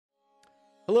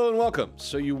Hello and welcome.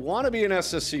 So you want to be an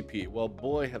SSCP? Well,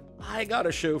 boy, have I got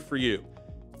a show for you.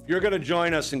 If you're going to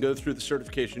join us and go through the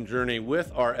certification journey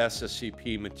with our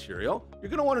SSCP material, you're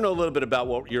going to want to know a little bit about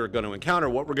what you're going to encounter,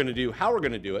 what we're going to do, how we're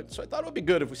going to do it. So I thought it would be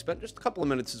good if we spent just a couple of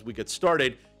minutes as we get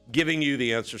started giving you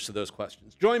the answers to those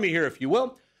questions. Join me here, if you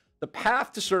will. The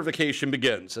path to certification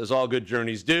begins, as all good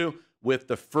journeys do, with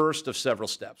the first of several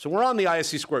steps. So we're on the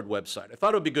ISC website. I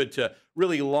thought it would be good to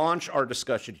really launch our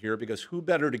discussion here because who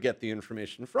better to get the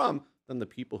information from than the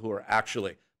people who are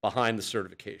actually behind the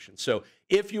certification. So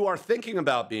if you are thinking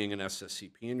about being an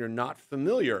SSCP and you're not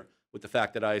familiar with the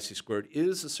fact that ISC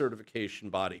is the certification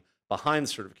body behind the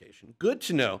certification, good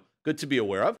to know, good to be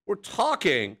aware of. We're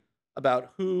talking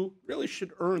about who really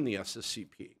should earn the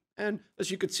SSCP. And as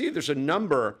you can see, there's a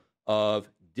number of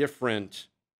different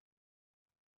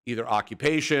either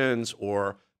occupations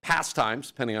or pastimes,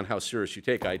 depending on how serious you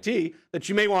take IT, that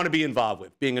you may want to be involved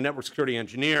with. Being a network security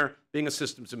engineer, being a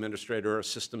systems administrator, a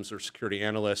systems or security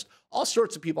analyst, all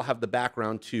sorts of people have the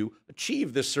background to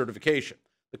achieve this certification.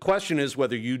 The question is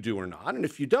whether you do or not. And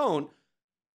if you don't,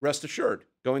 rest assured,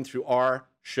 going through our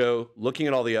show, looking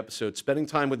at all the episodes, spending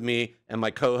time with me and my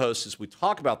co-hosts as we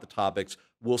talk about the topics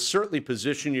will certainly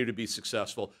position you to be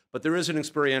successful. But there is an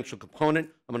experiential component.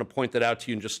 I'm going to point that out to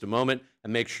you in just a moment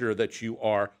and make sure that you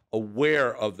are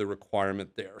aware of the requirement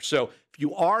there. So if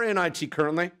you are in IT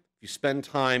currently, if you spend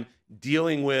time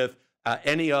dealing with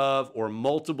any of or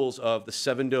multiples of the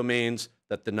 7 domains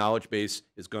that the knowledge base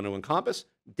is going to encompass,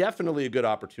 definitely a good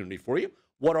opportunity for you.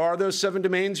 What are those 7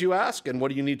 domains, you ask? And what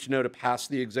do you need to know to pass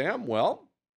the exam? Well,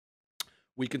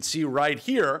 we can see right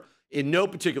here, in no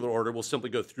particular order, we'll simply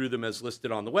go through them as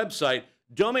listed on the website.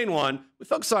 Domain 1, we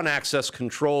focus on access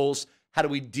controls. How do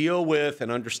we deal with and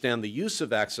understand the use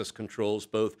of access controls,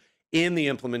 both in the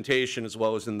implementation as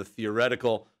well as in the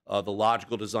theoretical, the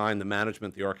logical design, the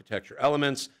management, the architecture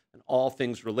elements, and all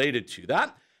things related to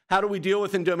that. How do we deal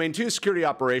with in Domain 2, security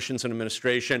operations and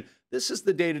administration? This is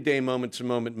the day-to-day,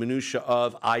 moment-to-moment minutia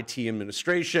of IT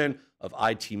administration, of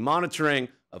IT monitoring,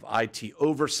 of IT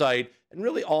oversight, and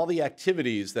really all the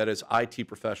activities that as IT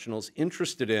professionals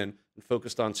interested in and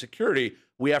focused on security,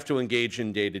 we have to engage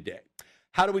in day to day.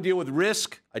 How do we deal with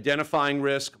risk, identifying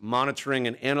risk, monitoring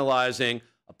and analyzing,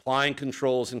 applying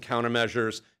controls and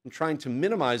countermeasures, and trying to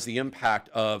minimize the impact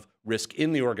of risk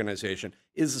in the organization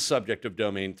is the subject of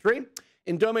Domain 3.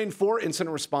 In Domain 4,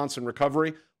 incident response and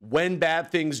recovery, when bad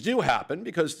things do happen,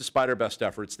 because despite our best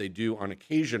efforts, they do on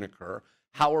occasion occur,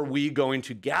 how are we going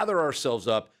to gather ourselves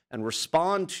up and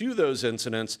respond to those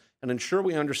incidents and ensure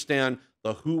we understand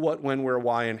the who, what, when, where,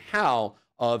 why, and how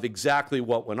of exactly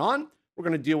what went on? We're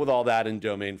going to deal with all that in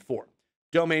Domain 4.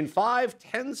 Domain 5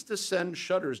 tends to send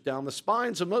shudders down the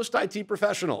spines of most IT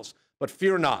professionals, but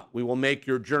fear not, we will make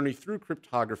your journey through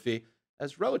cryptography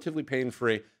as relatively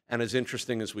pain-free and as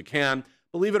interesting as we can.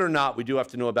 Believe it or not, we do have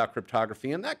to know about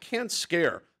cryptography, and that can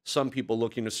scare some people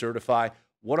looking to certify.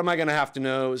 What am I going to have to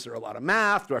know? Is there a lot of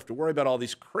math? Do I have to worry about all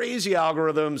these crazy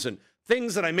algorithms and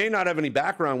things that I may not have any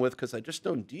background with because I just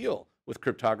don't deal with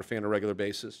cryptography on a regular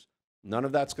basis? None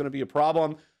of that's going to be a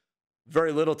problem.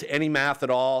 Very little to any math at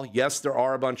all. Yes, there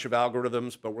are a bunch of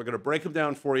algorithms, but we're going to break them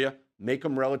down for you, make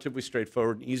them relatively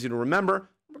straightforward and easy to remember.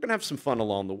 We're going to have some fun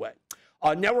along the way.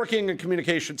 Networking and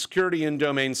communication security in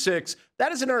Domain 6.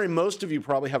 That is an area most of you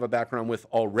probably have a background with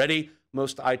already.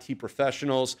 Most IT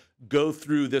professionals go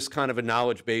through this kind of a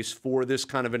knowledge base for this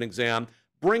kind of an exam,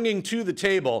 bringing to the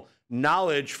table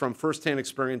knowledge from firsthand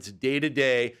experience day to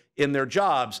day in their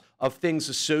jobs of things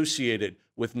associated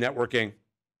with networking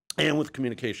and with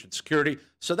communication security.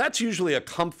 So that's usually a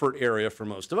comfort area for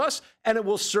most of us, and it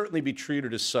will certainly be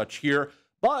treated as such here.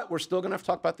 But we're still going to have to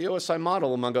talk about the Osi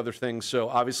model, among other things. So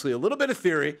obviously a little bit of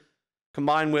theory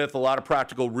combined with a lot of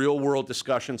practical real-world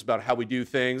discussions about how we do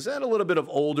things and a little bit of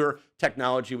older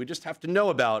technology we just have to know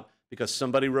about because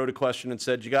somebody wrote a question and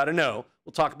said, you got to know.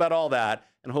 We'll talk about all that.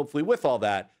 And hopefully with all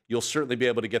that, you'll certainly be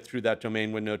able to get through that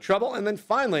domain with no trouble. And then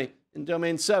finally, in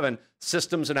Domain 7,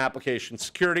 systems and application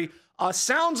security.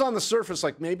 Sounds on the surface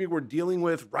like maybe we're dealing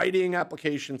with writing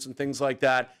applications and things like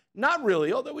that. Not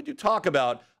really, although we do talk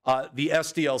about the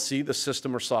SDLC, the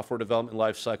System or Software Development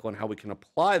Lifecycle, and how we can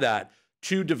apply that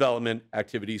to development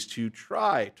activities to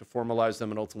try to formalize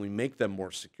them and ultimately make them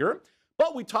more secure.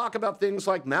 But we talk about things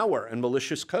like malware and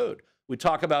malicious code. We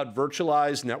talk about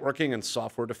virtualized networking and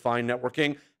software-defined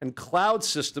networking and cloud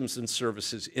systems and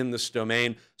services in this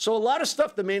domain. So a lot of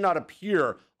stuff that may not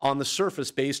appear on the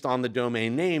surface based on the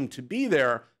domain name to be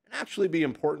there and actually be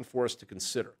important for us to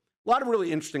consider. A lot of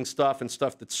really interesting stuff and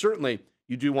stuff that certainly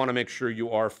you do want to make sure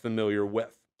you are familiar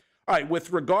with. All right,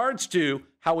 with regards to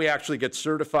how we actually get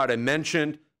certified, I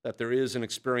mentioned that there is an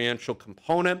experiential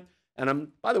component. And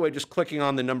I'm, by the way, just clicking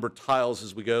on the number tiles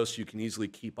as we go so you can easily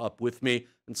keep up with me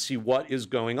and see what is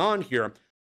going on here.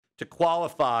 To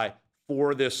qualify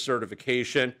for this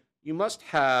certification, you must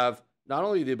have not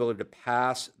only the ability to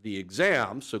pass the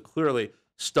exam, so clearly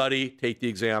study, take the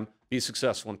exam, be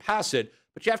successful and pass it,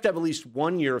 but you have to have at least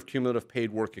 1 year of cumulative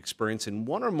paid work experience in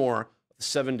one or more of the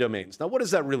 7 domains. Now, what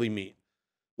does that really mean?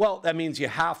 Well, that means you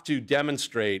have to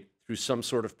demonstrate through some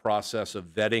sort of process of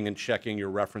vetting and checking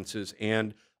your references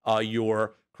and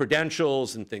your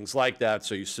credentials and things like that.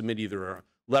 So you submit either a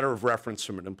letter of reference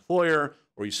from an employer,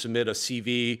 or you submit a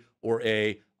CV or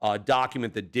a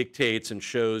document that dictates and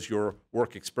shows your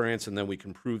work experience, and then we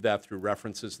can prove that through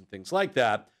references and things like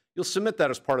that. You'll submit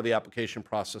that as part of the application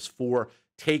process for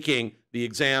taking the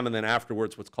exam, and then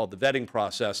afterwards what's called the vetting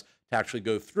process to actually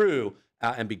go through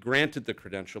and be granted the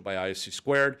credential by ISC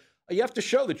squared. You have to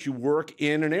show that you work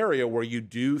in an area where you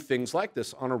do things like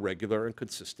this on a regular and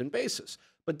consistent basis.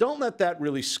 But don't let that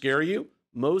really scare you.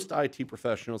 Most IT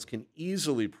professionals can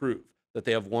easily prove that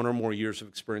they have 1 or more years of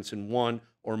experience in 1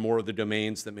 or more of the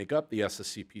domains that make up the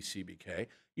SSCP CBK.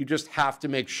 You just have to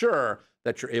make sure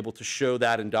that you're able to show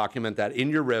that and document that in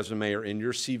your resume or in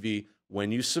your CV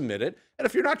when you submit it. And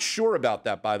if you're not sure about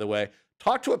that, by the way,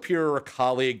 talk to a peer or a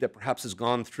colleague that perhaps has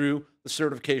gone through the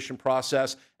certification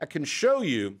process and can show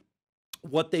you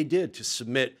what they did to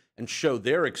submit and show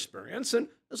their experience. And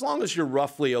as long as you're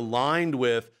roughly aligned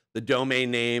with the domain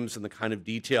names and the kind of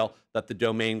detail that the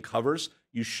domain covers,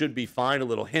 you should be fine. A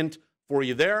little hint for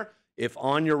you there. If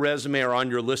on your resume or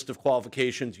on your list of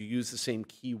qualifications, you use the same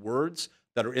keywords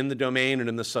that are in the domain and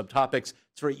in the subtopics,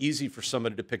 it's very easy for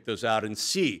somebody to pick those out and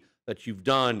see that you've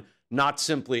done not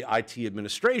simply IT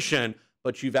administration,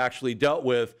 but you've actually dealt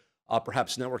with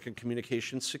perhaps network and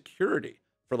communication security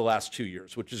for the last 2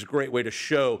 years, which is a great way to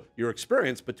show your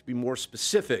experience, but to be more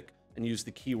specific and use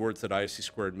the keywords that ISC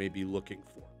squared may be looking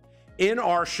for. In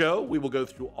our show, we will go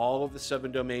through all of the 7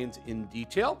 domains in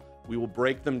detail. We will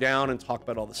break them down and talk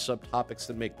about all the subtopics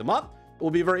that make them up. It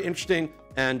will be a very interesting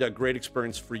and a great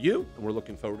experience for you, and we're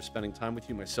looking forward to spending time with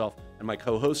you, myself and my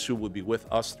co-hosts, who will be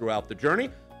with us throughout the journey.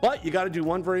 But you got to do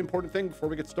one very important thing before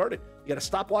we get started. You got to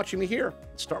stop watching me here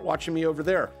and start watching me over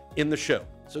there in the show.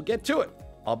 So get to it.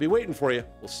 I'll be waiting for you.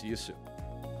 We'll see you soon.